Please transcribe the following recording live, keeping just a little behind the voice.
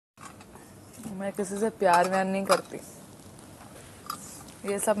मैं किसी से प्यार व्यार नहीं करती,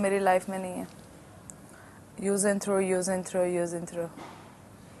 ये सब मेरी लाइफ में नहीं है। Use and throw, use and throw, use and throw,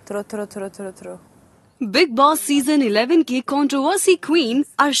 throw throw throw throw throw. Big boss season 11 की कंट्रोवर्सी क्वीन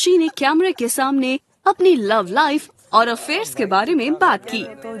अर्शी ने कैमरे के सामने अपनी लव लाइफ और अफेयर्स के बारे में बात की।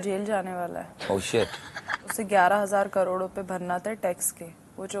 तो जेल जाने वाला है। Oh shit. उसे 11,000 करोड़ रुपए भरना था टैक्स के।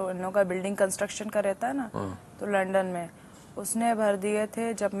 वो जो इन लोगों का बिल्डिंग कंस्ट्रक्शन का रहता है ना, तो लंदन में उसने भर दिए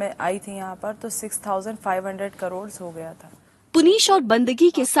थे। जब मैं आई थी यहाँ पर तो 6,500 करोड़ हो गया था। पुनीत और बंदगी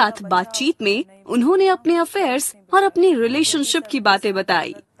के साथ बातचीत में उन्होंने अपने अफेयर्स और अपनी रिलेशनशिप की बातें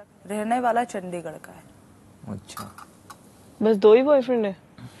बताई। रहने वाला चंडीगढ़ का है। अच्छा, बस 2 ही बॉयफ्रेंड है?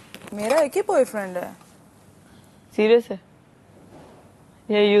 मेरा एक ही बॉयफ्रेंड है। सीरियस है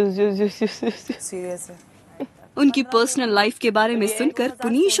या यूज सीरियस है। उनकी पर्सनल लाइफ के बारे में सुनकर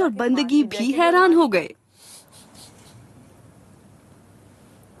पुनीत और बंदगी भी हैरान हो गए।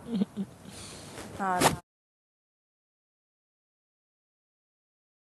 हाँ